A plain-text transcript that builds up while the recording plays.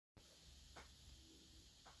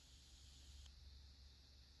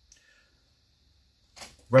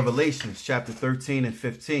Revelations chapter 13 and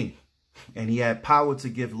 15. And he had power to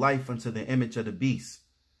give life unto the image of the beast,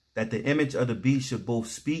 that the image of the beast should both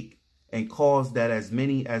speak and cause that as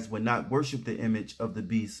many as would not worship the image of the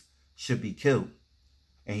beast should be killed.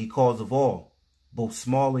 And he caused of all, both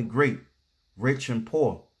small and great, rich and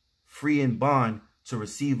poor, free and bond, to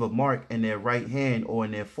receive a mark in their right hand or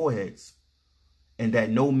in their foreheads, and that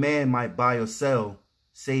no man might buy or sell,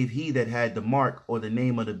 save he that had the mark or the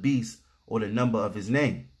name of the beast or the number of his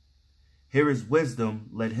name. Here is wisdom.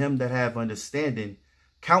 Let him that have understanding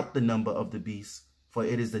count the number of the beast, for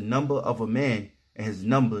it is the number of a man, and his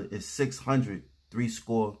number is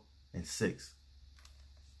 666.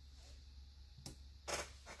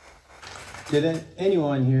 Did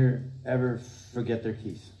anyone here ever forget their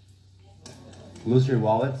keys? Lose your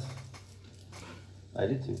wallets? I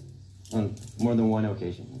did too, on more than one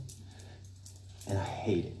occasion. And I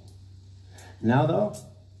hate it. Now though,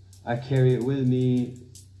 I carry it with me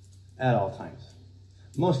at all times.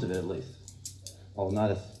 Most of it at least. Well,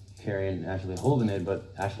 not as carrying, actually holding it,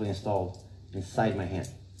 but actually installed inside my hand.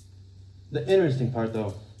 The interesting part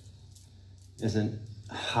though, isn't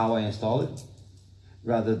how I install it,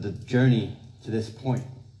 rather the journey to this point.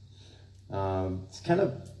 It's kind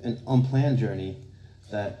of an unplanned journey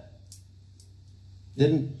that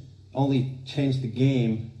didn't only change the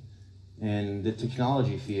game in the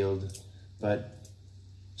technology field, but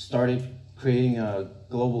started creating a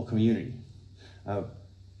global community. A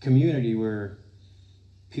community where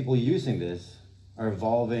people using this are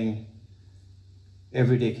evolving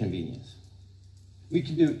everyday convenience. We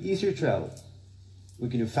can do easier travel. We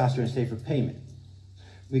can do faster and safer payment.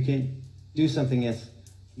 We can do something as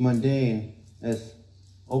mundane as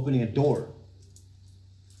opening a door.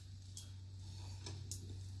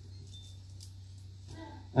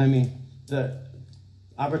 I mean, the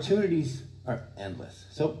opportunities are endless.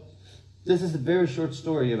 So this is a very short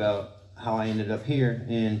story about how I ended up here,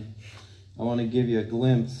 and I want to give you a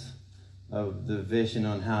glimpse of the vision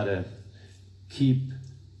on how to keep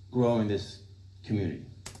growing this community.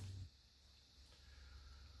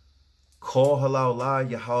 Call halal la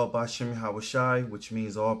Yahawah BaHaSham Yahawashi, which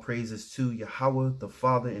means all praises to Yahawah, the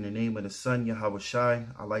Father, in the name of the Son, Yahawashi.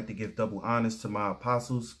 I like to give double honors to my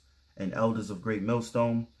apostles and elders of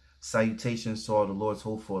GreatMillStone. Salutations to all the Lord's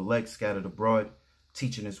hopeful elect scattered abroad,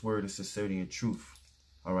 teaching his word in sincerity and truth.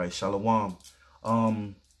 All right, shalom.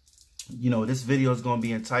 This video is going to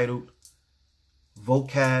be entitled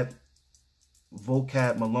VOCAB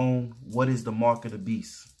Malone, what is the mark of the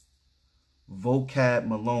beast? VOCAB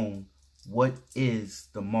Malone, what is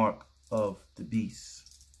the mark of the beast?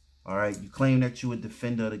 All right, you claim that you're a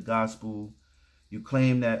defender of the gospel. You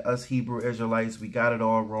claim that us Hebrew Israelites, we got it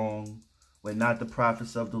all wrong. We're not the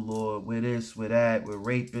prophets of the Lord. We're this, we're that, we're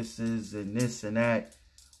rapists and this and that.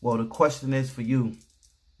 Well, the question is for you,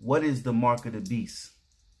 what is the mark of the beast?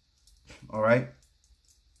 All right?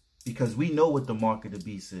 Because we know what the mark of the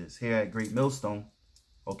beast is here at GreatMillStone.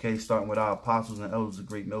 Okay, starting with our apostles and elders of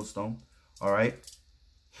GreatMillStone. All right?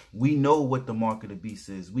 We know what the mark of the beast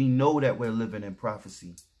is. We know that we're living in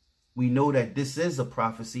prophecy. We know that this is a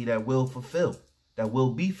prophecy that will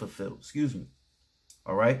be fulfilled. Excuse me.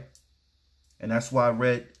 All right? And that's why I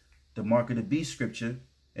read the mark of the beast scripture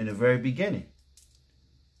in the very beginning.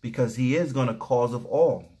 Because he is going to cause of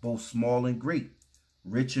all, both small and great,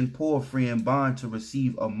 rich and poor, free and bond, to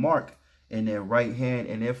receive a mark in their right hand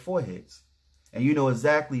and their foreheads. And you know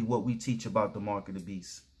exactly what we teach about the mark of the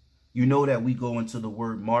beast. You know that we go into the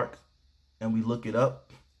word mark and we look it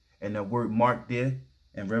up. And the word mark there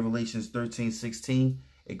in Revelations 13:16,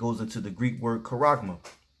 it goes into the Greek word charagma,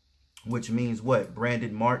 which means what?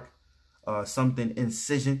 Branded mark, something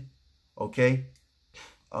incision. Okay.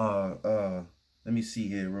 Let me see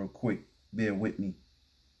here real quick. Bear with me.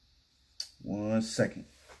 1 second.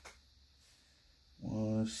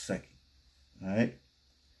 1 second. All right.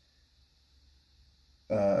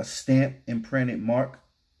 A stamp, imprinted mark.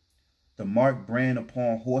 The mark brand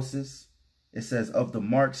upon horses. It says of the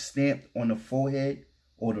mark stamped on the forehead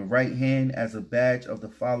or the right hand as a badge of the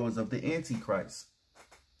followers of the Antichrist.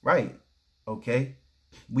 Right. Okay.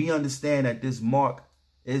 We understand that this mark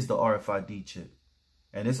is the RFID chip.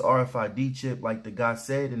 And this RFID chip, like the guy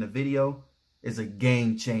said in the video, is a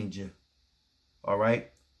game changer. All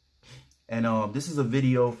right. And this is a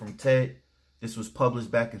video from TED. This was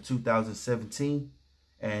published back in 2017.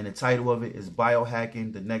 And the title of it is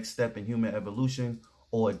Biohacking, the Next Step in Human Evolution,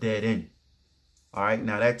 or a Dead End. All right.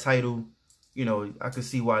 Now that title, you know, I could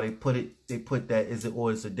see why they put it. They put that is it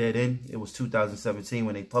or it's a dead end. It was 2017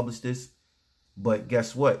 when they published this. But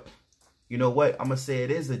guess what? You know what? I'm going to say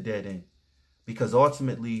it is a dead end. Because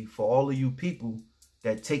ultimately, for all of you people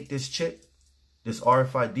that take this chip this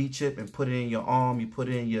RFID chip and put it in your arm. You put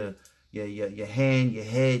it in your hand, your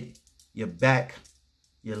head, your back,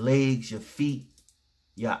 your legs, your feet,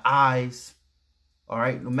 your eyes. All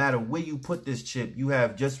right. No matter where you put this chip, you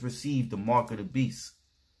have just received the mark of the beast.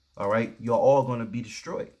 All right. You're all going to be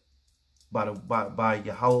destroyed by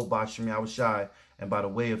Yahawah, BaHaSham, Yahawashi, and by the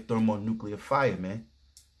way of thermonuclear fire, man.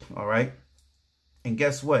 All right. And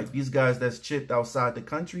guess what? These guys that's chipped outside the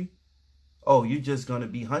country, oh, you're just going to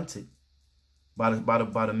be hunted by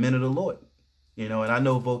the men of the Lord. You know, and I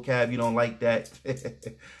know vocab, you don't like that.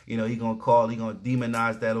 You know, you're going to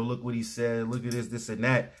demonize that. Oh, look what he said. Look at this and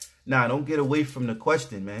that. Nah, don't get away from the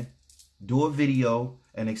question, man. Do a video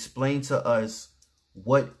and explain to us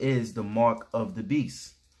what is the mark of the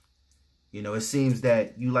beast. You know, it seems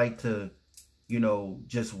that you like to, you know,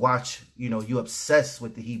 just watch, you know, you obsessed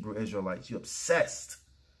with the Hebrew Israelites. You obsessed,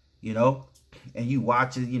 you know, and you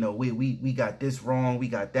watch it, you know, we got this wrong. We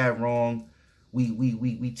got that wrong.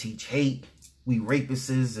 We teach hate. We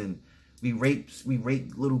rapists and we rape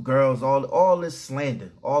little girls, all this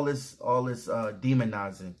slander, all this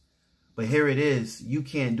demonizing. But here it is. You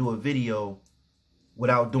can't do a video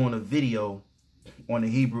without doing a video on the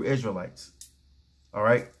Hebrew Israelites. All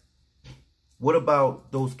right. What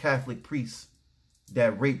about those Catholic priests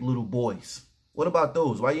that rape little boys? What about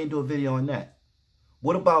those? Why you didn't do a video on that?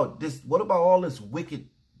 What about this? What about all this wicked?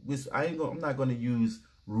 I'm not going to use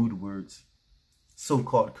rude words,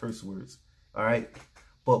 so-called curse words. All right.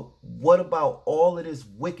 But what about all of this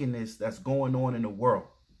wickedness that's going on in the world?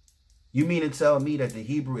 You mean to tell me that the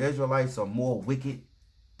Hebrew Israelites are more wicked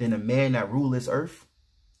than the man that rule this earth?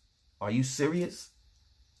 Are you serious?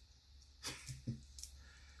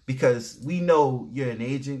 Because we know you're an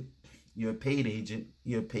agent. You're a paid agent.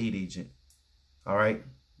 You're a paid agent. All right.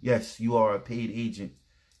 Yes, you are a paid agent.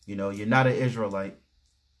 You know, you're not an Israelite.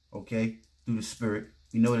 Okay. Through the spirit.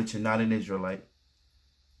 We know that you're not an Israelite.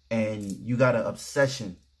 And you got an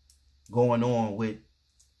obsession going on with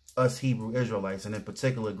us Hebrew Israelites, and in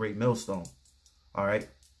particular, GreatMillStone. All right.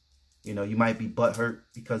 You know, you might be butthurt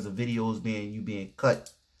because of videos being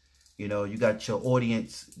cut. You know, you got your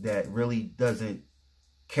audience that really doesn't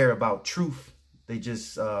care about truth. They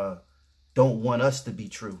just don't want us to be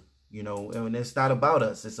true. You know, and it's not about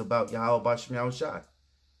us. It's about Yahawah, BaHaSham, Yahawashi.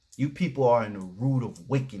 You people are in the root of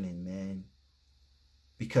awakening, man.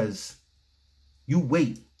 Because you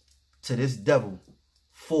wait till this devil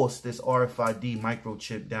force this RFID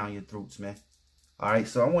microchip down your throats, man. All right,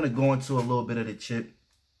 so I want to go into a little bit of the chip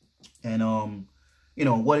and, you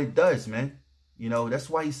know, what it does, man. You know, that's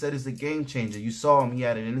why he said it's a game changer. You saw him. He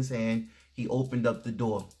had it in his hand. He opened up the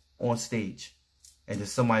door on stage. And then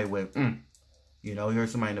somebody went, You know, you heard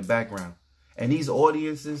somebody in the background. And these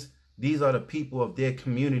audiences, these are the people of their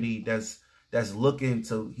community that's looking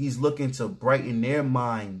to, he's looking to brighten their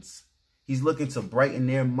minds. He's looking to brighten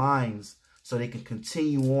their minds so they can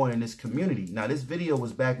continue on in this community. Now, this video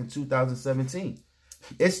was back in 2017.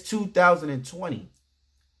 It's 2020.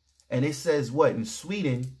 And it says what? In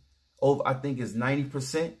Sweden, over, I think it's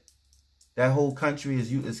 90%. That whole country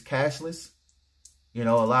is cashless. You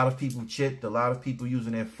know, a lot of people chipped. A lot of people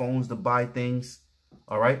using their phones to buy things.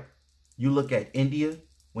 All right. You look at India,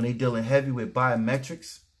 when they dealing heavy with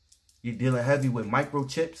biometrics. You're dealing heavy with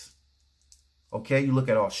microchips. Okay. You look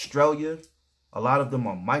at Australia. A lot of them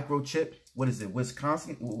are microchip. What is it?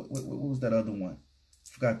 Wisconsin? What was that other one?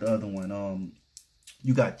 Forgot the other one.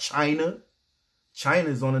 You got China.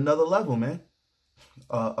 China's on another level, man.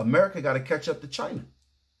 America got to catch up to China.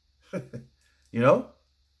 You know?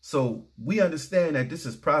 So we understand that this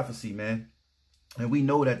is prophecy, man. And we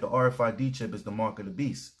know that the RFID chip is the mark of the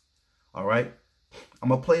beast. All right. I'm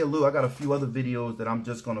going to play a little. I got a few other videos that I'm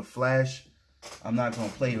just going to flash. I'm not going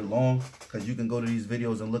to play it long because you can go to these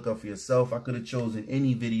videos and look up for yourself. I could have chosen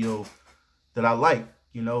any video that I like,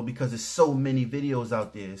 you know, because there's so many videos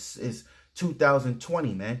out there. It's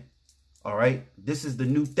 2020, man. All right. This is the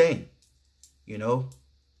new thing, you know.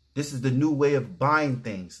 This is the new way of buying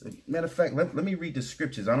things. Matter of fact, let me read the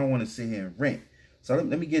scriptures. I don't want to sit here and rant. So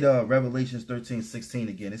let me get Revelations 13:16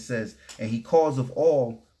 again. It says, and he calls of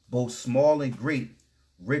all, both small and great,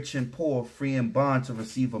 rich and poor, free and bond, to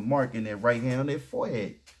receive a mark in their right hand on their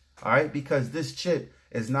forehead. All right. Because this chip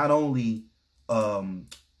is not only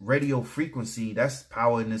radio frequency. That's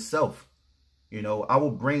power in itself. You know,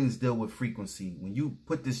 our brains deal with frequency. When you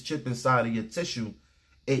put this chip inside of your tissue,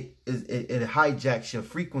 it hijacks your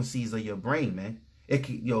frequencies of your brain, man. It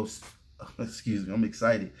can, excuse me, I'm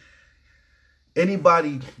excited.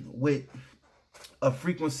 Anybody with a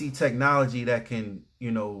frequency technology that can,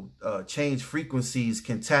 change frequencies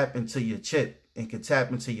can tap into your chip and can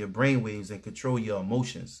tap into your brain waves and control your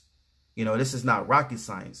emotions. You know, this is not rocket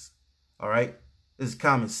science. All right. It's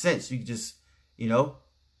common sense. You just, you know,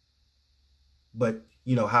 but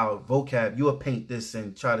you know how vocab, you'll paint this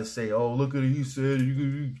and try to say, oh, look at it, he said, you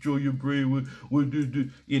can control your brain with,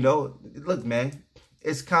 you know, look, man,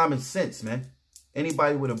 it's common sense, man.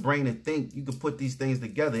 Anybody with a brain to think, you can put these things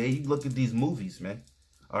together. Hey, you look at these movies, man.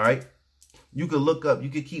 All right. You could look up, you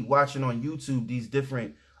could keep watching on YouTube these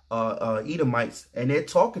different Edomites, and they're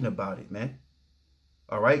talking about it, man.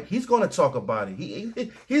 All right. He's going to talk about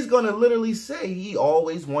it. He's going to literally say he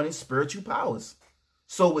always wanted spiritual powers.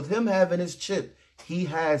 So with him having his chip, he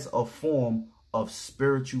has a form of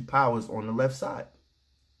spiritual powers on the left side.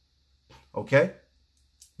 Okay.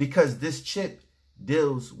 Because this chip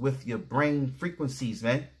deals with your brain frequencies,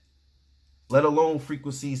 man. Let alone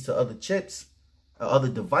frequencies to other chips, other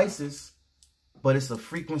devices. But it's a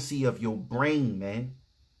frequency of your brain, man.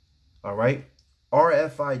 All right.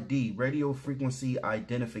 RFID, radio frequency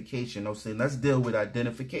identification. I'm saying let's deal with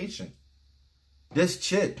identification. This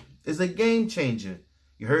chip is a game changer.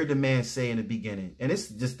 You heard the man say in the beginning, and it's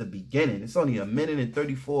just the beginning. It's only 1 minute and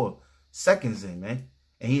 34 seconds in, man.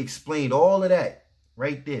 And he explained all of that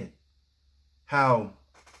right there. How,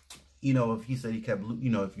 you know, if he said he kept,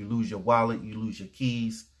 you know, if you lose your wallet, you lose your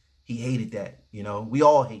keys. He hated that, you know. We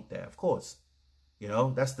all hate that, of course. You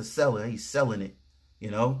know, that's the seller. He's selling it,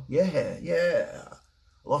 you know. Yeah.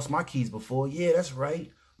 Lost my keys before. Yeah, that's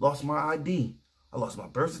right. Lost my ID. I lost my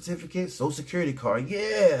birth certificate, social security card.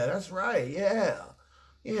 Yeah, that's right.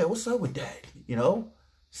 Yeah, what's up with that? You know,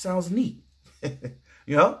 sounds neat.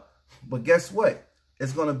 You know, but guess what?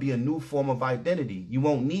 It's going to be a new form of identity. You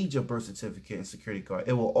won't need your birth certificate and security card.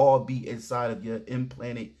 It will all be inside of your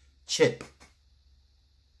implanted chip.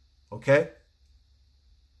 Okay?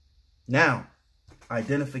 Now,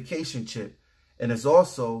 identification chip. And it's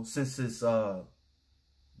also, since it's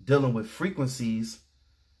dealing with frequencies,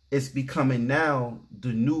 it's becoming now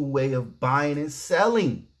the new way of buying and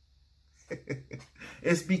selling.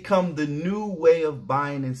 It's become the new way of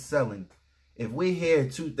buying and selling. If we're here in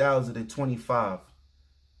 2025,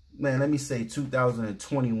 man, let me say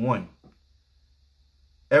 2021,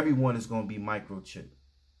 everyone is going to be microchipped.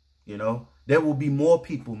 You know, there will be more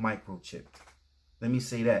people microchipped. Let me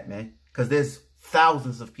say that, man, because there's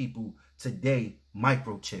thousands of people today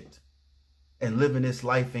microchipped and living this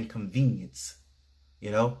life in convenience.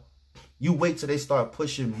 You know, you wait till they start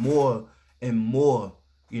pushing more and more,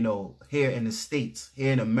 you know, here in the States,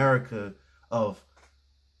 here in America, of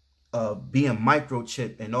being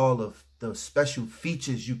microchipped and all of the special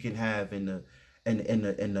features you can have in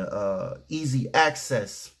the easy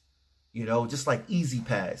access, you know, just like Easy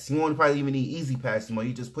Pass. You won't probably even need Easy Pass anymore.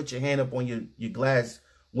 You just put your hand up on your glass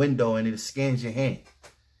window and it scans your hand.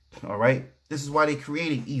 All right. This is why they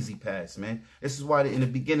created Easy Pass, man. This is why in the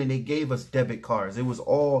beginning they gave us debit cards. It was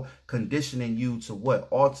all conditioning you to what?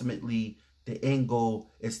 Ultimately, the end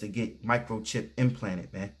goal is to get microchip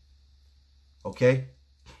implanted, man. Okay?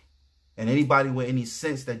 And anybody with any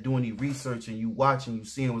sense that doing any research and you watching, you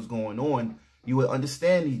seeing what's going on, you will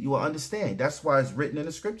understand. You will understand. That's why it's written in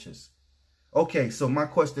the scriptures. Okay, so my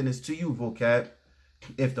question is to you, vocab.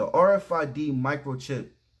 If the RFID microchip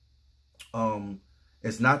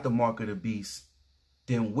is not the mark of the beast,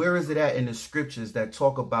 then where is it at in the scriptures that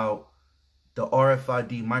talk about the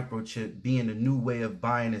RFID microchip being the new way of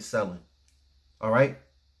buying and selling? All right.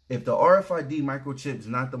 If the RFID microchip is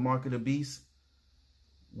not the mark of the beast,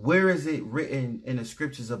 where is it written in the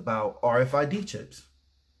scriptures about RFID chips?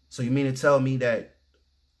 So you mean to tell me that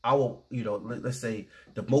our, you know, let's say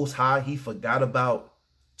the Most High, he forgot about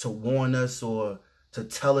to warn us or to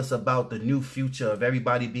tell us about the new future of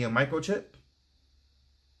everybody being microchip?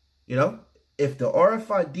 You know, if the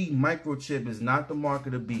RFID microchip is not the mark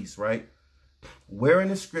of the beast, right? Where in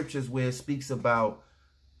the scriptures where it speaks about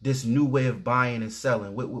this new way of buying and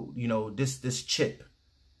selling, you know, this chip,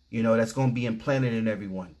 you know, that's going to be implanted in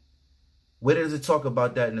everyone. Where does it talk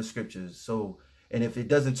about that in the scriptures? So, and if it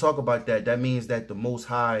doesn't talk about that, that means that the Most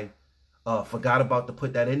High forgot about to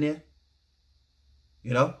put that in there,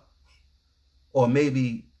 you know? Or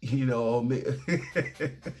maybe, you know,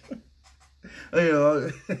 you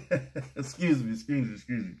know, excuse me.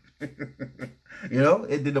 You know,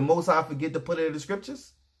 did the Most High forget to put it in the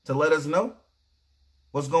scriptures to let us know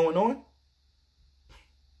what's going on?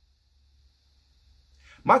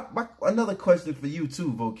 Another question for you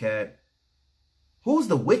too, vocab. Who's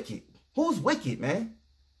the wicked? Who's wicked, man?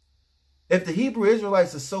 If the Hebrew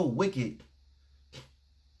Israelites are so wicked,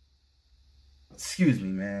 excuse me,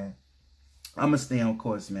 man. I'm going to stay on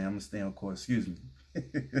course, man. I'm going to stay on course. Excuse me.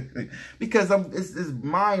 Because it's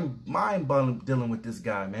mind-boggling dealing with this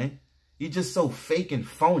guy, man. You're just so fake and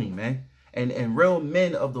phony, man. And real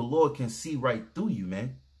men of the Lord can see right through you,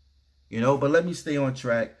 man. You know, but let me stay on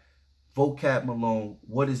track. VOCAB Malone,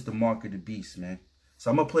 what is the mark of the beast, man?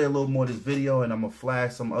 So I'm going to play a little more of this video, and I'm going to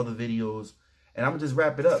flash some other videos, and I'm going to just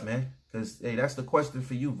wrap it up, man. Because, hey, that's the question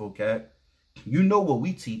for you, VOCAB. You know what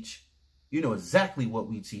we teach. You know exactly what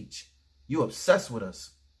we teach. You obsessed with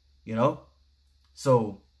us, you know?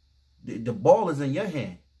 So the ball is in your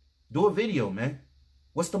hand. Do a video, man.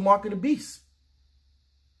 What's the mark of the beast?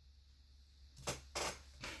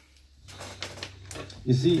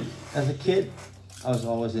 You see, as a kid, I was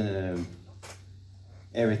always in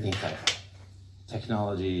everything type.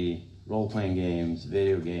 Technology, role-playing games,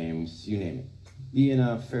 video games, you name it. Being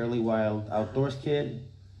a fairly wild outdoors kid,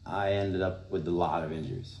 I ended up with a lot of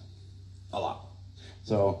injuries. A lot.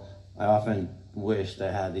 So I often wished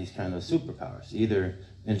I had these kind of superpowers, either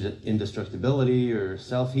indestructibility or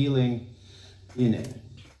self-healing, you name it.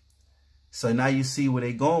 So now you see where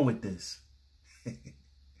they're going with this.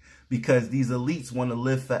 Because these elites want to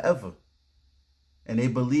live forever. And they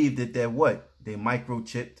believe that they're what? They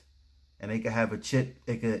microchipped. And they could have a chip.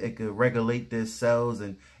 It could regulate their cells.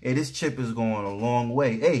 And hey, this chip is going a long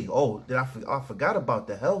way. Hey, oh, I forgot about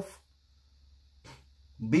the health.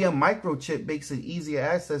 Being a microchip makes it easier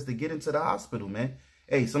access to get into the hospital, man.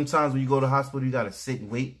 Hey, sometimes when you go to the hospital, you got to sit and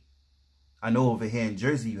wait. I know over here in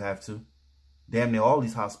Jersey you have to. Damn near all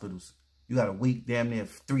these hospitals. You got to wait damn near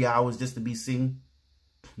 3 hours just to be seen.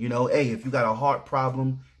 You know, hey, if you got a heart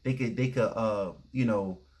problem, they could you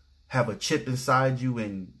know, have a chip inside you,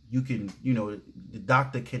 and you can, you know, the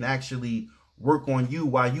doctor can actually work on you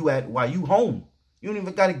while you home. You don't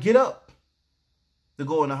even got to get up to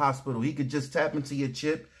go in the hospital. He could just tap into your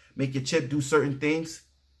chip, make your chip do certain things.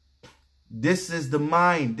 This is the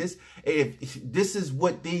mind. This is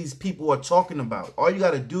what these people are talking about. All you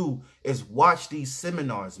got to do is watch these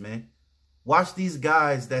seminars, man. Watch these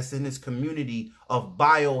guys that's in this community of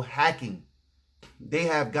biohacking. They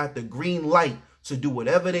have got the green light to do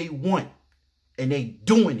whatever they want, and they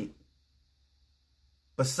doing it.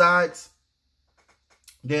 Besides,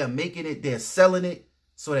 they're making it, they're selling it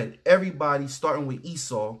so that everybody, starting with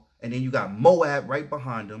Esau, and then you got Moab right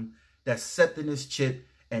behind them, that's accepting this chip,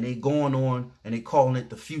 and they going on and they calling it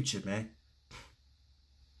the future, man.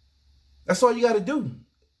 That's all you got to do.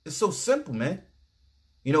 It's so simple, man.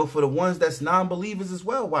 You know, for the ones that's non-believers as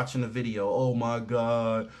well watching the video. Oh my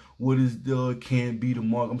God, what is the can't be the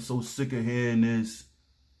mark? I'm so sick of hearing this.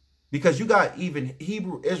 Because you got even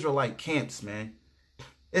Hebrew Israelite camps, man.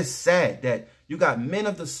 It's sad that you got men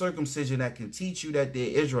of the circumcision that can teach you that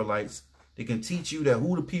they're Israelites. They can teach you that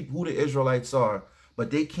who the Israelites are,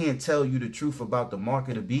 but they can't tell you the truth about the mark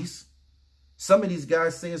of the beast. Some of these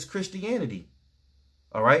guys say it's Christianity.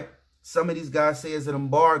 All right. Some of these guys say it's an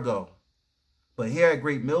embargo. But here at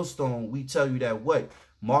GreatMillStone, we tell you that what?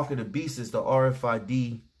 Mark of the beast is the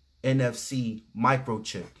RFID NFC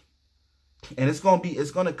microchip. And it's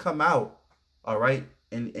gonna come out, all right?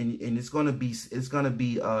 And it's gonna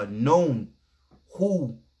be known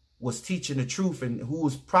who was teaching the truth and who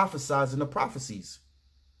was prophesizing the prophecies.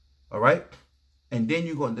 All right? And then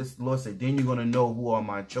the Lord said, then you're gonna know who are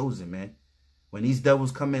my chosen, man. When these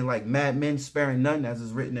devils come in like madmen, sparing none, as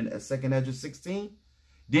is written in 2nd Ezra 16.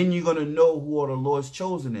 Then you're going to know who are the Lord's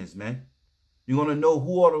chosen is, man. You're going to know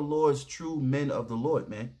who are the Lord's true men of the Lord,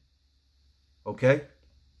 man. Okay?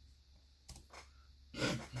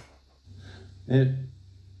 It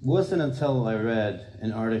wasn't until I read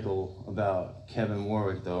an article about Kevin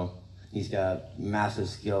Warwick, though. He's got massive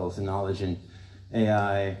skills and knowledge in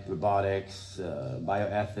AI, robotics,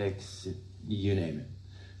 bioethics, you name it.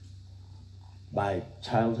 My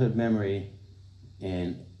childhood memory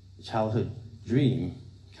and childhood dream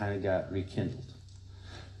kind of got rekindled.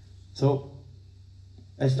 So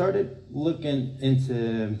I started looking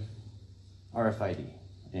into RFID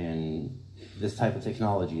and this type of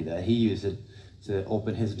technology that he used to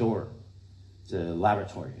open his door to the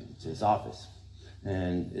laboratory, to his office.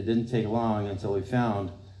 And it didn't take long until we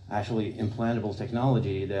found actually implantable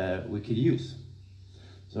technology that we could use.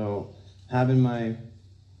 So having my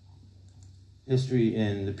history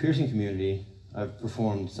in the piercing community, I've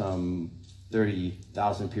performed some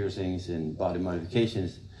 30,000 piercings and body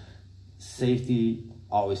modifications. Safety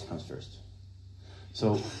always comes first.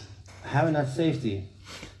 So having that safety,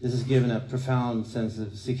 this has given a profound sense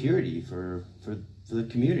of security for the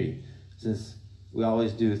community, since we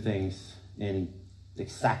always do things in the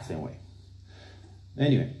exact same way.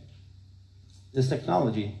 Anyway, this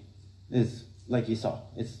technology is, like you saw,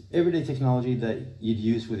 it's everyday technology that you'd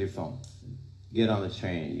use with your phone. You get on the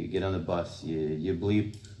train, you get on the bus, you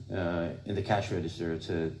bleep in the cash register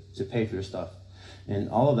to pay for your stuff. And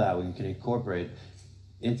all of that we can incorporate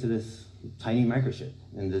into this tiny microchip.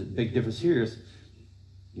 And the big difference here is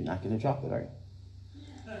You're not going to drop it, are you?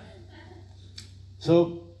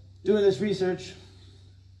 So, doing this research,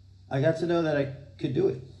 I got to know that I could do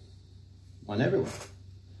it on everyone.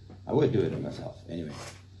 I would do it on myself anyway,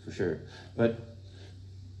 for sure. But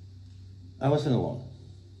I wasn't alone.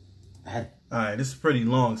 All right, this is pretty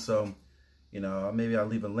long, so, you know, maybe I'll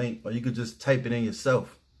leave a link, or you could just type it in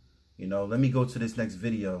yourself. You know, let me go to this next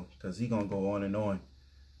video, because he's going to go on and on.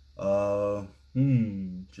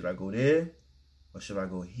 Should I go there? Or should I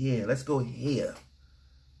go here? Let's go here.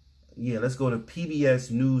 Yeah, let's go to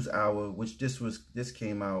PBS NewsHour, which this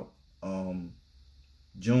came out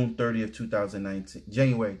June 30th, 2019,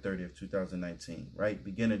 January 30th, 2019, right?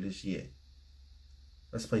 Beginning of this year.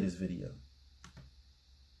 Let's play this video.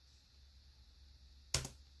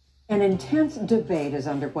 An intense debate is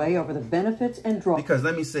underway over the benefits and drawbacks. Because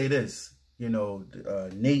let me say this, you know,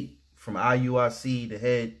 Nate from IUIC,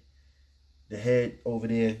 the head over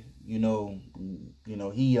there, you know,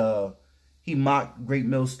 he mocked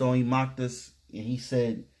GreatMillStone. He mocked us, and he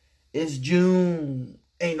said, "It's June,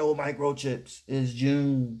 ain't no microchips. It's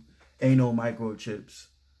June, ain't no microchips."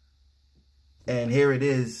 And here it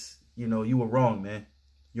is. You know, you were wrong, man.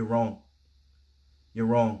 You're wrong. You're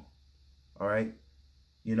wrong. All right.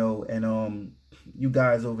 You know, and you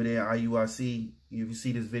guys over there, IUIC, if you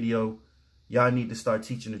see this video, y'all need to start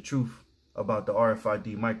teaching the truth about the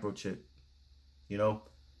RFID microchip. You know,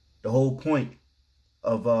 the whole point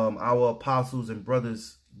of our apostles and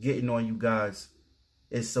brothers getting on you guys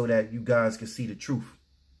is so that you guys can see the truth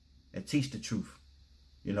and teach the truth.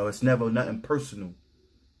 You know, it's never nothing personal.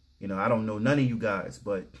 You know, I don't know none of you guys,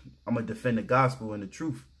 but I'm going to defend the gospel and the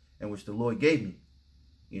truth in which the Lord gave me.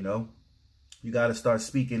 You know, you got to start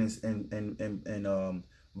speaking and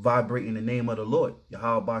vibrating the name of the Lord.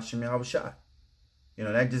 Yahawah, BaHaSham, Yahawashi. You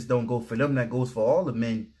know, that just don't go for them. That goes for all the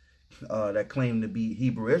men that claim to be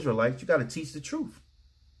Hebrew Israelites. You got to teach the truth.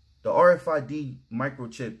 The RFID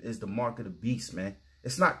microchip is the mark of the beast, man.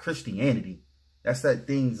 It's not Christianity. That's that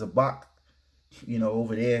thing Zabak, you know,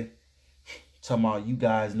 over there. Talking about, you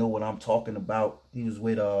guys know what I'm talking about. He was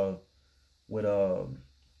with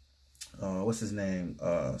what's his name?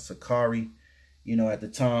 Sakari, you know, at the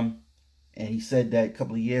time. And he said that a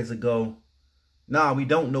couple of years ago. Nah, we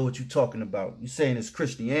don't know what you're talking about. You're saying it's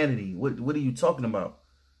Christianity. What are you talking about?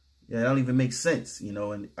 Yeah, that don't even make sense, you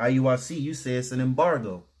know. And IUIC, you say it's an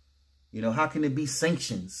embargo. You know, how can it be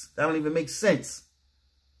sanctions? That don't even make sense.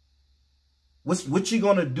 What you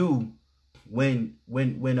gonna do when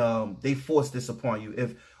they force this upon you?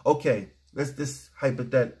 If, okay, let's this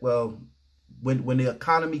hypothetical. Well, when the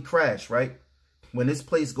economy crash, right? When this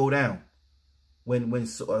place go down, when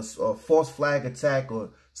a false flag attack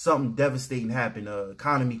or something devastating happen,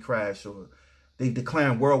 economy crash, or they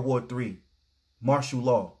declaring World War III, martial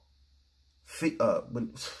law,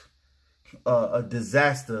 when a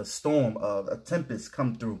disaster, a storm, a tempest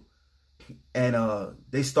come through, and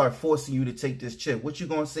they start forcing you to take this chip, what you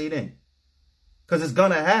gonna say then? Because it's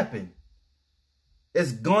gonna happen.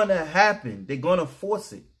 It's gonna happen. They're gonna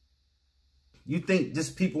force it. You think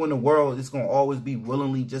just people in the world is gonna always be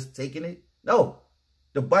willingly just taking it? No.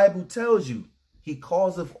 The Bible tells you, he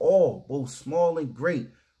causeth all, both small and great,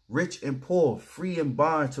 rich and poor, free and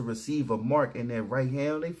bond, to receive a mark in their right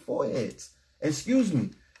hand on their foreheads. Excuse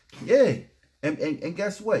me. Yeah. And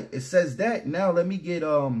guess what? It says that. Now let me get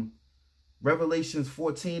Revelations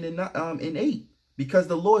 14 and 8. Because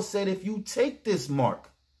the Lord said, if you take this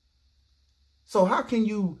mark. So how can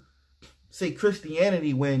you say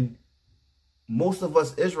Christianity when most of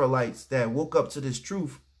us Israelites that woke up to this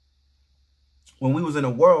truth, when we was in the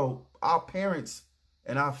world, our parents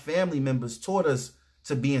and our family members taught us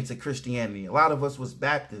to be into Christianity. A lot of us was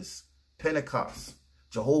Baptists, Pentecost,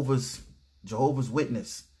 Jehovah's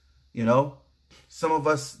Witness, you know. Some of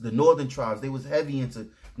us, the northern tribes, they was heavy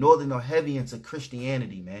into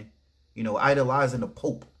Christianity, man. You know, idolizing the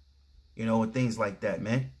Pope, you know, and things like that,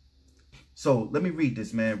 man. So let me read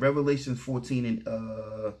this, man. Revelations 14 and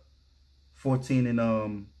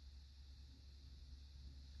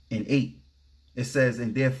 8. It says,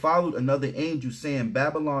 and there followed another angel saying,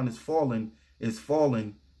 Babylon is fallen,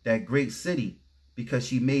 that great city, because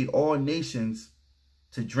she made all nations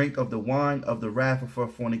to drink of the wine of the wrath of her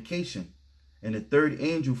fornication. And the third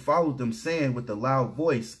angel followed them, saying with a loud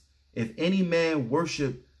voice, if any man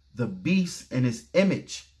worship the beast and his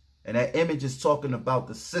image, and that image is talking about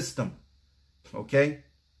the system, okay?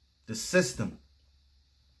 The system.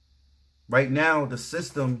 Right now, the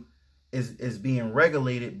system is being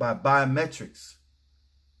regulated by biometrics.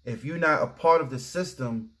 If you're not a part of the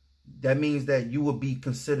system, that means that you will be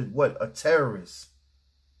considered what? A terrorist.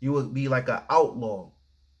 You will be like an outlaw.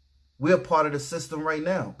 We're part of the system right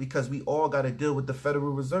now because we all got to deal with the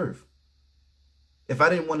Federal Reserve. If I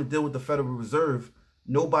didn't want to deal with the Federal Reserve,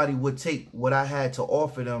 nobody would take what I had to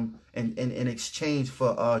offer them in exchange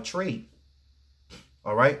for trade.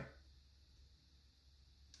 All right.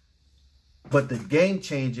 But the game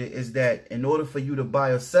changer is that in order for you to buy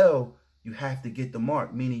or sell, you have to get the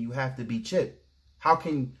mark, meaning you have to be chipped. How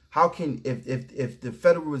can if the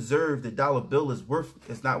Federal Reserve, the dollar bill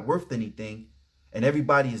is not worth anything, and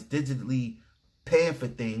everybody is digitally paying for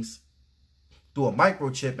things through a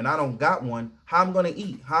microchip, and I don't got one, how I'm going to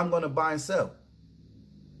eat, how I'm going to buy and sell?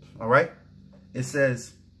 All right. It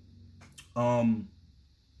says, verse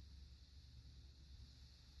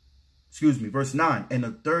 9, and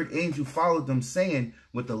the third angel followed them, saying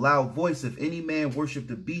with a loud voice, if any man worship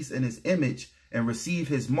the beast in his image and receive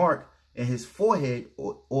his mark in his forehead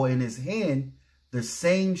or in his hand, the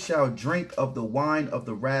same shall drink of the wine of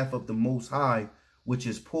the wrath of the Most High, which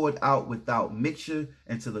is poured out without mixture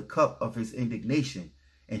into the cup of his indignation.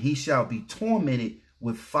 And he shall be tormented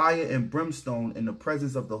with fire and brimstone in the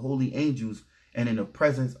presence of the holy angels and in the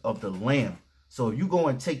presence of the Lamb. So if you go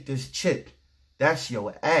and take this chip, that's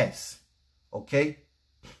your ass. Okay?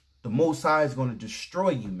 The Most High is going to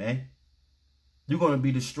destroy you, man. You're going to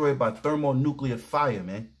be destroyed by thermonuclear fire,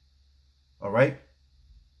 man. All right?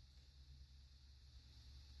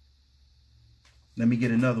 Let me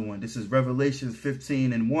get another one. This is Revelation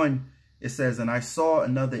 15:1. It says, and I saw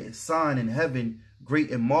another sign in heaven,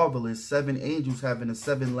 great and marvelous, 7 angels having the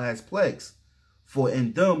 7 last plagues. For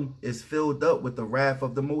in them is filled up with the wrath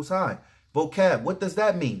of the Most High. Vocab, what does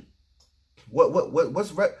that mean?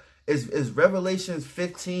 Is Revelation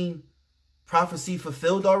 15 prophecy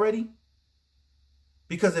fulfilled already?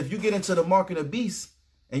 Because if you get into the mark of the beast,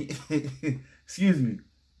 and excuse me,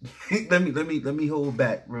 let me hold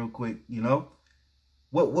back real quick. You know,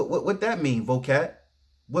 what that mean, vocab?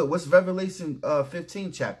 What's Revelation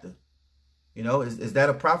 15 chapter? You know, is that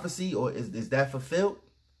a prophecy, or is that fulfilled?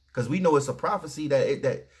 Because we know it's a prophecy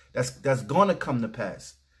that's gonna come to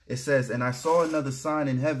pass. It says, and I saw another sign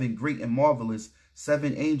in heaven, great and marvelous,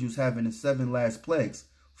 7 angels having the 7 last plagues.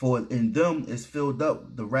 For in them is filled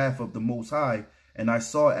up the wrath of the Most High. And I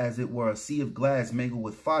saw as it were a sea of glass mingled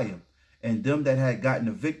with fire. And them that had gotten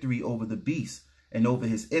a victory over the beast, and over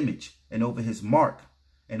his image, and over his mark,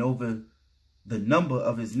 and over the number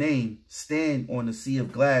of his name, stand on the sea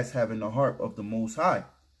of glass, having the harp of the Most High.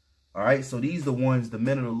 All right, so these are the ones, the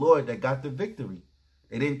men of the Lord, that got the victory.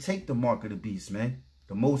 They didn't take the mark of the beast, man.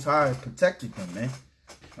 The Most High protected them, man.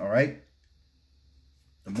 All right.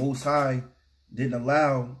 The Most High didn't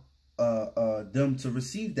allow them to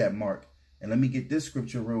receive that mark. And let me get this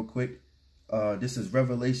scripture real quick. This is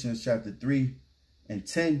Revelation chapter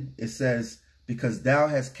 3:10. It says, because thou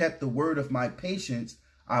hast kept the word of my patience,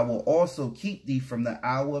 I will also keep thee from the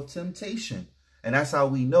hour of temptation. And that's how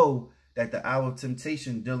we know that the hour of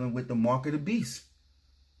temptation dealing with the mark of the beast.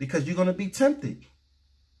 Because you're going to be tempted.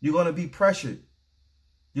 You're going to be pressured.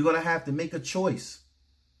 You're going to have to make a choice.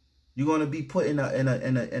 You're going to be put in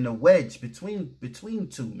a wedge between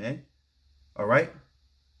two, man. All right?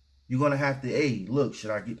 You're going to have to, hey, look,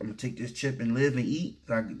 I'm going to take this chip and live and eat?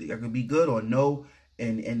 I could be good, or no?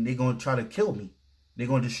 And they're going to try to kill me. They're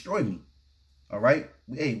going to destroy me. All right?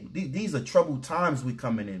 Hey, these are troubled times we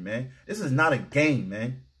coming in, man. This is not a game,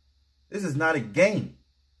 man. This is not a game.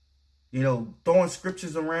 You know, throwing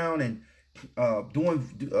scriptures around and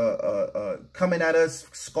coming at us,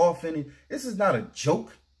 scoffing. This is not a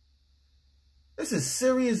joke. This is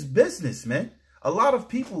serious business, man. A lot of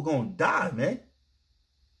people gonna die, man.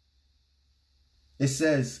 It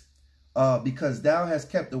says, because thou hast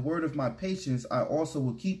kept the word of my patience, I also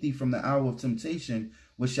will keep thee from the hour of temptation,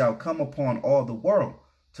 which shall come upon all the world,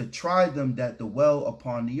 to try them that dwell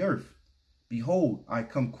upon the earth. Behold, I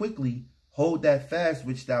come quickly. Hold that fast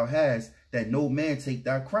which thou hast, that no man take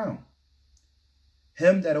thy crown.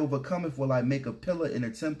 Him that overcometh will I make a pillar in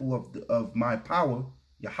the temple of my power,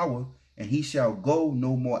 Yahawah, and he shall go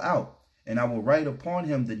no more out. And I will write upon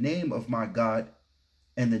him the name of my God,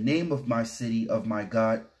 and the name of my city of my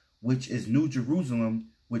God, which is New Jerusalem,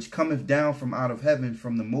 which cometh down from out of heaven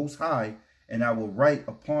from the Most High, and I will write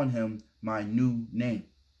upon him my new name.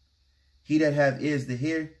 He that hath ears to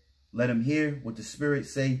hear, let him hear what the Spirit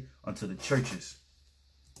say unto the churches.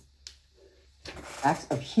 Acts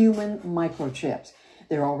of human microchips.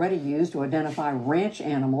 They're already used to identify ranch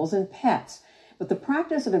animals and pets. But the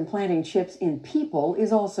practice of implanting chips in people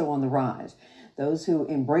is also on the rise. Those who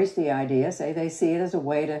embrace the idea say they see it as a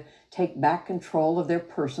way to take back control of their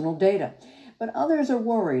personal data. But others are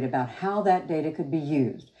worried about how that data could be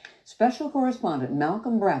used. Special correspondent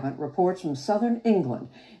Malcolm Brabant reports from southern England.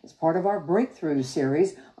 It's part of our Breakthrough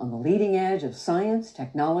series on the leading edge of science,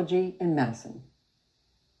 technology, and medicine.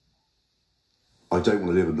 I don't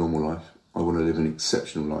want to live a normal life. I want to live an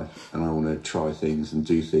exceptional life, and I want to try things and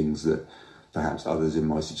do things that perhaps others in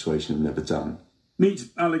my situation have never done. Meet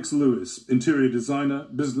Alex Lewis, interior designer,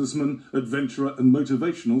 businessman, adventurer and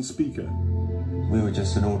motivational speaker. We were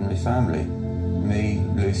just an ordinary family. Me,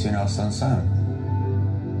 Lucy and our son Sam.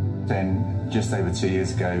 Then, just over 2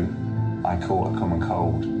 years ago, I caught a common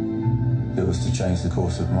cold. It was to change the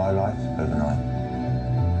course of my life overnight.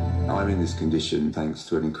 I'm in this condition thanks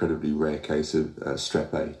to an incredibly rare case of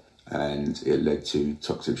strep A, and it led to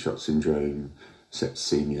toxic shock syndrome,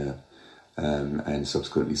 septicemia, and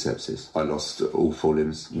subsequently sepsis. I lost all 4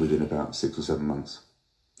 limbs within about 6 or 7 months.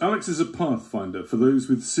 Alex is a pathfinder for those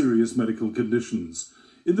with serious medical conditions.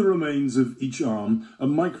 In the remains of each arm, a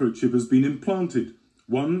microchip has been implanted.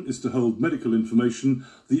 One is to hold medical information,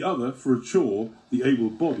 the other for a chore the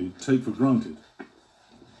able-bodied take for granted.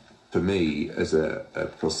 For me, as a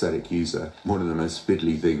prosthetic user, one of the most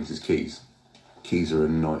fiddly things is keys. Keys are a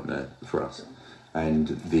nightmare for us. And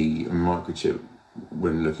the microchip,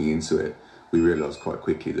 when looking into it, we realised quite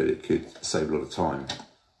quickly that it could save a lot of time.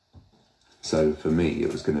 So for me,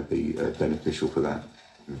 it was going to be beneficial for that.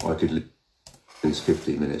 I could lose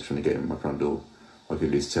 15 minutes trying to get in my front door. I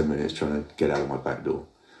could lose 10 minutes trying to get out of my back door.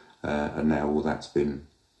 And now all that's been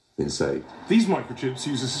saved. These microchips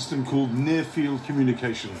use a system called near-field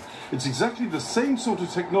communication. It's exactly the same sort of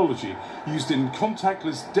technology used in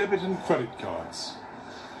contactless debit and credit cards.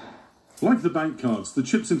 Like the bank cards, the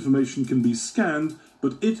chip's information can be scanned,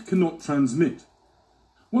 but it cannot transmit.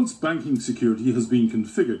 Once banking security has been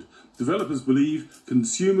configured, developers believe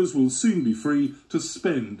consumers will soon be free to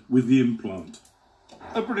spend with the implant.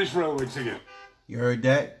 A British Railway ticket. You heard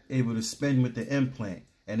that? Able to spend with the implant.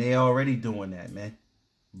 And they already doing that, man.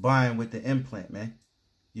 Buying with the implant, man.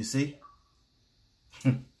 You see?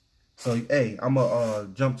 So, hey, I'm going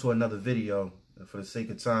to jump to another video. For the sake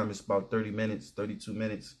of time, it's about 30 minutes, 32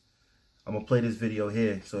 minutes. I'm going to play this video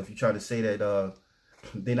here. So if you try to say that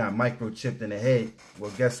they're not microchipped in the head,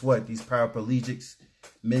 well, guess what? These paraplegics,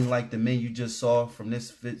 men like the men you just saw from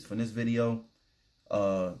this video,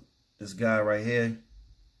 this guy right here,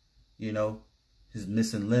 you know, his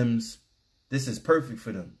missing limbs. This is perfect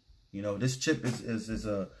for them. You know, this chip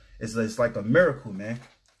is like a miracle, man.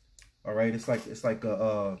 All right, it's like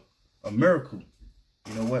a miracle.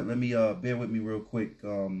 You know what? Let me bear with me real quick.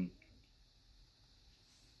 I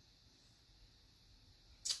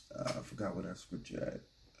forgot what that scripture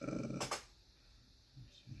had.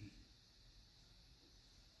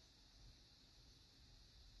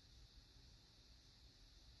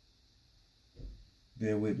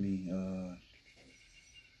 Bear with me.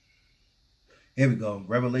 Here we go.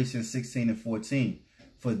 Revelation 16 and 14.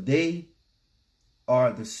 For they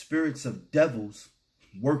are the spirits of devils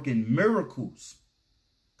working miracles.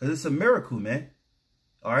 Because it's a miracle, man.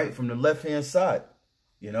 All right. From the left-hand side,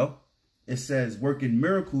 you know, it says working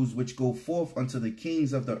miracles which go forth unto the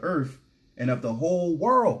kings of the earth and of the whole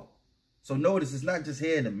world. So notice it's not just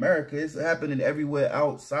here in America. It's happening everywhere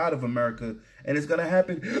outside of America. And it's going to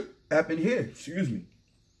happen here. Excuse me.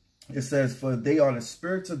 It says, for they are the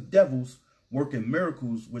spirits of devils working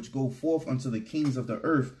miracles which go forth unto the kings of the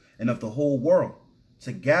earth and of the whole world,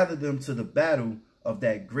 to gather them to the battle of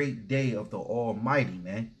that great day of the Almighty,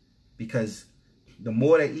 man. Because the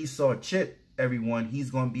more that Esau chip everyone,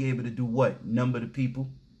 he's going to be able to do what? Number the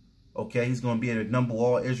people. Okay, he's going to be able to number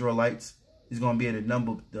all Israelites. He's going to be able to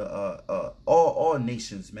number the all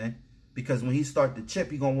nations, man. Because when he start to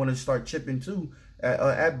chip, he's going to want to start chipping too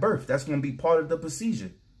at birth. That's going to be part of the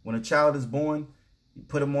procedure. When a child is born, you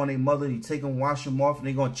put them on their mother, you take them, wash them off, and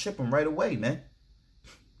they're going to chip them right away, man.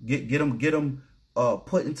 Get them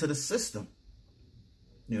put into the system.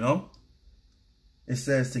 You know? It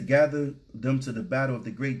says to gather them to the battle of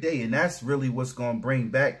the great day. And that's really what's going to bring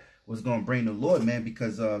back, what's going to bring the Lord, man.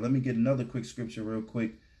 Because let me get another quick scripture real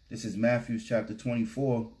quick. This is Matthew chapter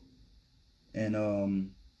 24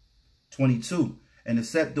 and 22. And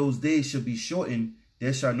except those days shall be shortened,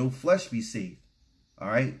 there shall no flesh be saved. All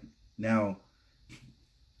right. Now,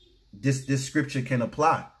 this scripture can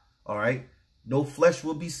apply. All right. No flesh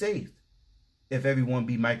will be saved if everyone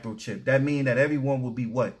be microchipped. That means that everyone will be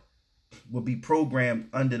what? Will be programmed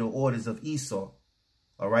under the orders of Esau.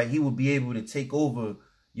 All right. He will be able to take over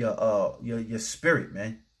your spirit,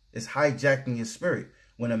 man. It's hijacking your spirit.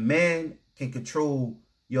 When a man can control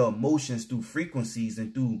your emotions through frequencies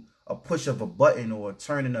and through a push of a button or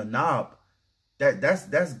turning a knob,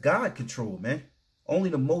 that's God control, man. Only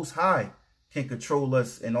the Most High can control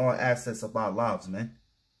us in all assets of our lives, man.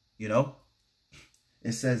 You know,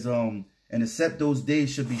 it says, and except those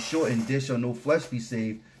days should be shortened, there shall no flesh be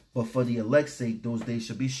saved, but for the elect's sake, those days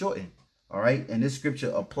should be shortened. All right. And this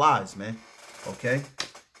scripture applies, man. Okay.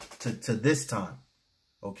 To this time.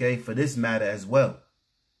 Okay. For this matter as well.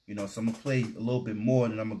 You know, so I'm going to play a little bit more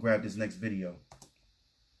and I'm going to grab this next video.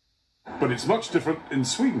 But it's much different in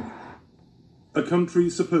Sweden, a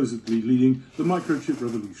country supposedly leading the microchip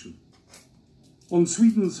revolution. On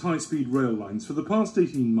Sweden's high-speed rail lines for the past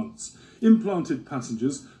 18 months, implanted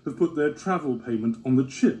passengers have put their travel payment on the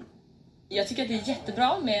chip.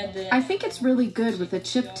 I think it's really good with the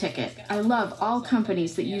chip ticket. I love all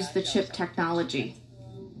companies that use the chip technology.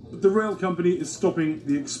 But the rail company is stopping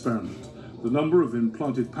the experiment. The number of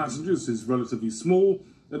implanted passengers is relatively small,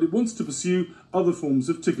 and it wants to pursue other forms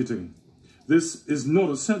of ticketing. This is not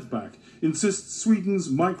a setback, insists Sweden's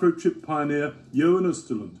microchip pioneer Johan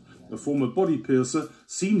Österlund, a former body piercer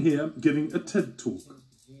seen here giving a TED talk.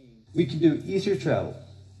 We can do easier travel.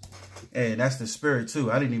 Hey, that's the spirit too.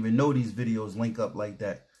 I didn't even know these videos link up like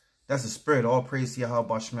that. That's the spirit. All praise to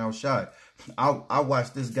Yahawashi. I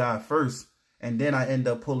watched this guy first, and then I end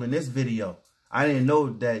up pulling this video. I didn't know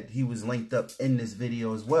that he was linked up in this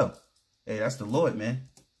video as well. Hey, that's the Lord, man.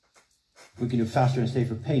 We can do faster and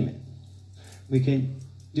safer payment. We can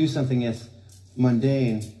do something as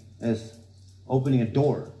mundane as opening a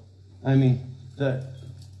door. I mean, the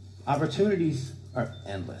opportunities are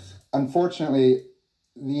endless. Unfortunately,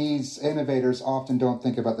 these innovators often don't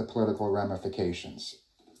think about the political ramifications.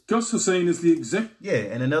 Gus Hussein is the exec. Yeah,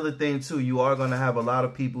 and another thing too, you are going to have a lot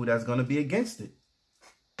of people that's going to be against it.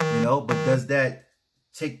 You know, but does that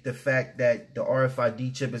take the fact that the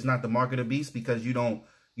RFID chip is not the mark of the beast because you don't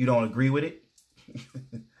agree with it?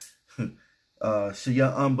 Should your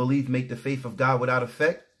unbelief make the faith of God without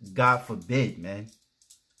effect? God forbid, man.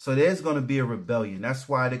 So there's going to be a rebellion. That's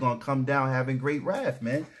why they're going to come down having great wrath,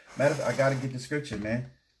 man. Matter of fact, I got to get the scripture, man.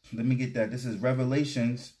 Let me get that. This is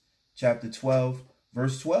Revelations chapter 12,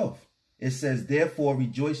 verse 12. It says, therefore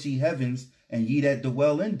rejoice ye heavens, and ye that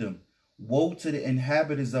dwell in them. Woe to the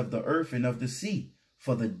inhabitants of the earth and of the sea,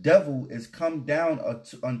 for the devil is come down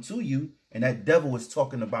unto you. And that devil is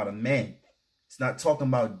talking about a man. It's not talking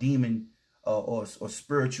about demon or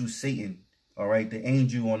spiritual Satan. All right. The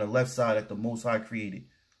angel on the left side that the Most High created.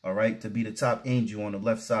 All right. To be the top angel on the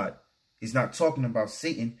left side. He's not talking about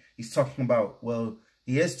Satan. He's talking about, well,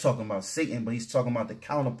 he is talking about Satan, but he's talking about the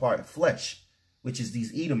counterpart of flesh, which is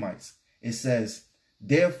these Edomites. It says,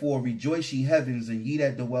 therefore rejoice ye heavens, and ye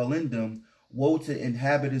that dwell in them. Woe to the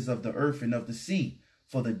inhabitants of the earth and of the sea,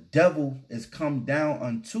 for the devil is come down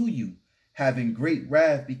unto you, having great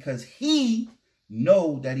wrath, because he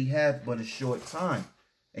know that he hath but a short time.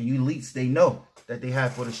 And you elites, they know that they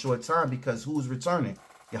have but a short time, because who's returning?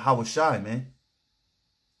 Yahawashi, man.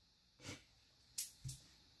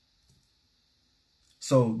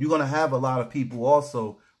 So you're going to have a lot of people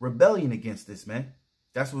also rebelling against this, man.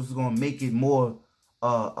 That's what's going to make it more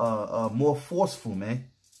forceful, man.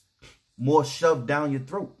 More shoved down your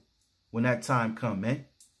throat when that time comes, man.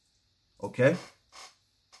 Okay?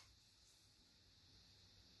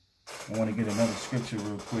 I want to get another scripture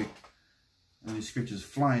real quick. These scriptures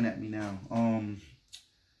flying at me now.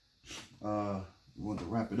 I want to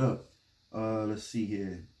wrap it up. Let's see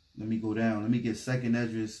here. Let me go down. Let me get 2nd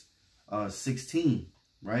Esdras 16,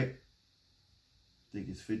 right? I think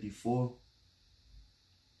it's 54.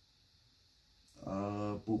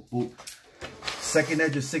 Boop, boop. 2nd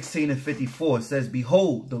Esdras 16 and 54 says,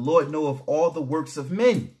 behold, the Lord knoweth all the works of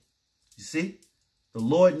men. You see? The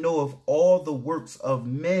Lord knoweth all the works of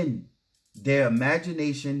men, their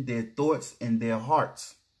imagination, their thoughts, and their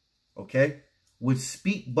hearts. Okay? Which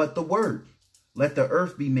speak but the word. Let the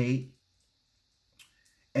earth be made,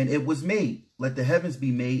 and it was made. Let the heavens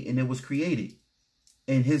be made, and it was created.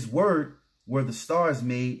 In his word were the stars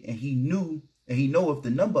made, and he knoweth the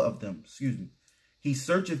number of them. Excuse me. He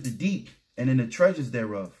searcheth the deep, and in the treasures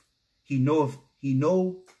thereof. He hath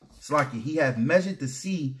measured the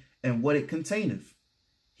sea and what it containeth.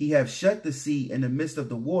 He hath shut the sea in the midst of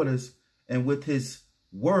the waters, and with his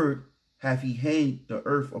word hath he hanged the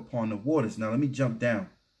earth upon the waters. Now let me jump down.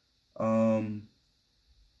 For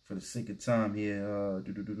the sake of time here.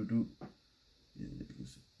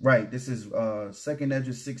 Right, this is 2nd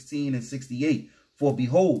Esdras 16 and 68. For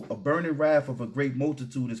behold, a burning wrath of a great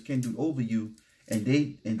multitude is kindled over you, and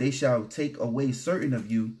they shall take away certain of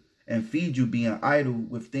you, and feed you, being idle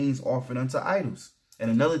with things offered unto idols. And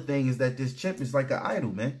another thing is that this chip is like an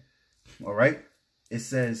idol, man. All right. It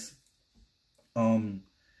says, and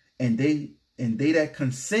they that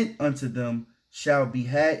consent unto them shall be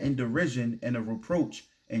had in derision and a reproach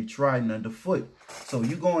and trodden underfoot. So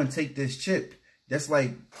you go and take this chip. That's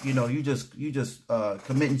like, you know, you just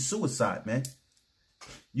committing suicide, man.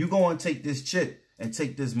 You go and take this chip and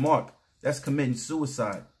take this mark. That's committing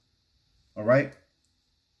suicide. All right.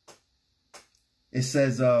 It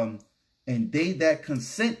says, and they that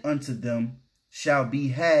consent unto them shall be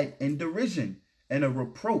had in derision and a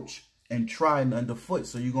reproach and trodden underfoot.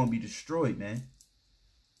 So you're going to be destroyed, man.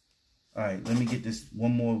 All right, let me get this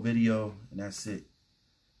one more video and that's it.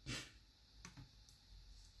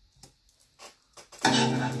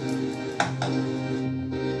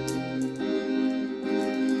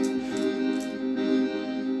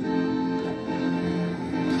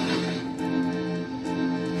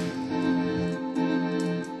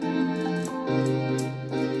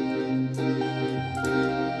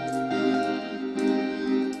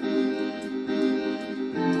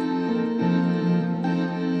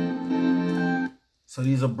 So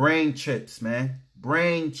these are brain chips, man.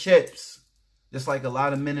 Brain chips. Just like a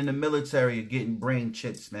lot of men in the military are getting brain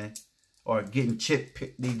chips, man. Or getting chipped.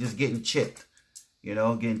 They just getting chipped. You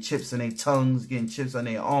know, getting chips in their tongues, getting chips on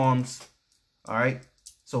their arms. All right.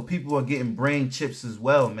 So people are getting brain chips as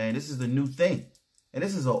well, man. This is the new thing. And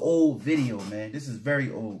this is an old video, man. This is very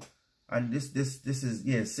old. This is,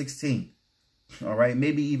 yeah, 16. All right.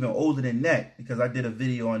 Maybe even older than that, because I did a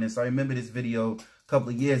video on this. I remember this video couple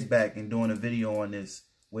of years back and doing a video on this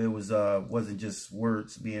where it was wasn't just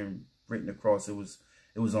words being written across. It was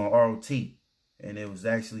on ROT and it was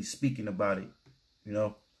actually speaking about it, you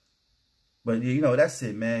know. But you know, that's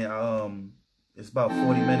it, man. It's about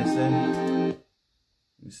 40 minutes in.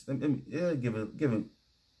 Let me give it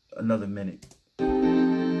another minute.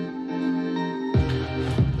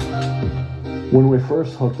 When we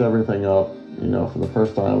first hooked everything up, you know, for the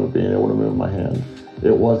first time of being able to move my hand,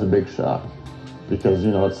 it was a big shock. Because, you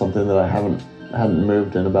know, it's something that I hadn't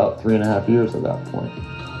moved in about 3.5 years at that point.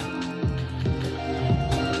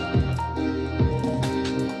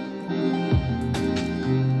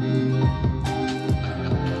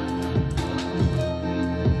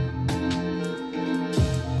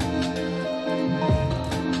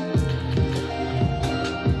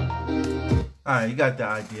 All right, you got the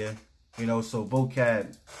idea. You know, so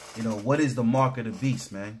vocab, you know, what is the mark of the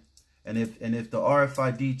beast, man? And if the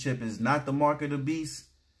RFID chip is not the mark of the beast,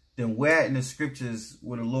 then where in the scriptures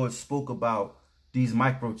where the Lord spoke about these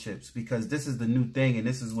microchips? Because this is the new thing and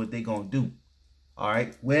this is what they're going to do. All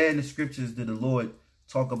right. Where in the scriptures did the Lord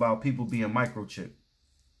talk about people being microchipped?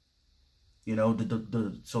 You know,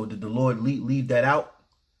 so did the Lord leave that out?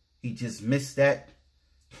 He just missed that.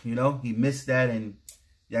 You know, he missed that and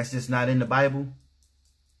that's just not in the Bible.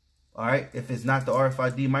 All right. If it's not the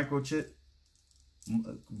RFID microchip.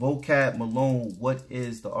 VOCAB Malone, what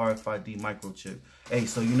is the RFID microchip? Hey,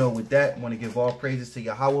 so you know, with that, I want to give all praises to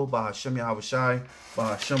Yahawah, BaHaSham, Yahawashi,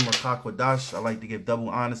 BaHaSham, Rawchaa, Qadash. I like to give double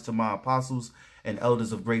honors to my apostles and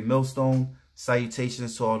elders of GreatMillStone.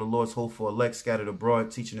 Salutations to all the Lord's hopeful elect scattered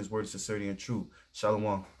abroad, teaching his words sincerely and true.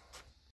 Shalom.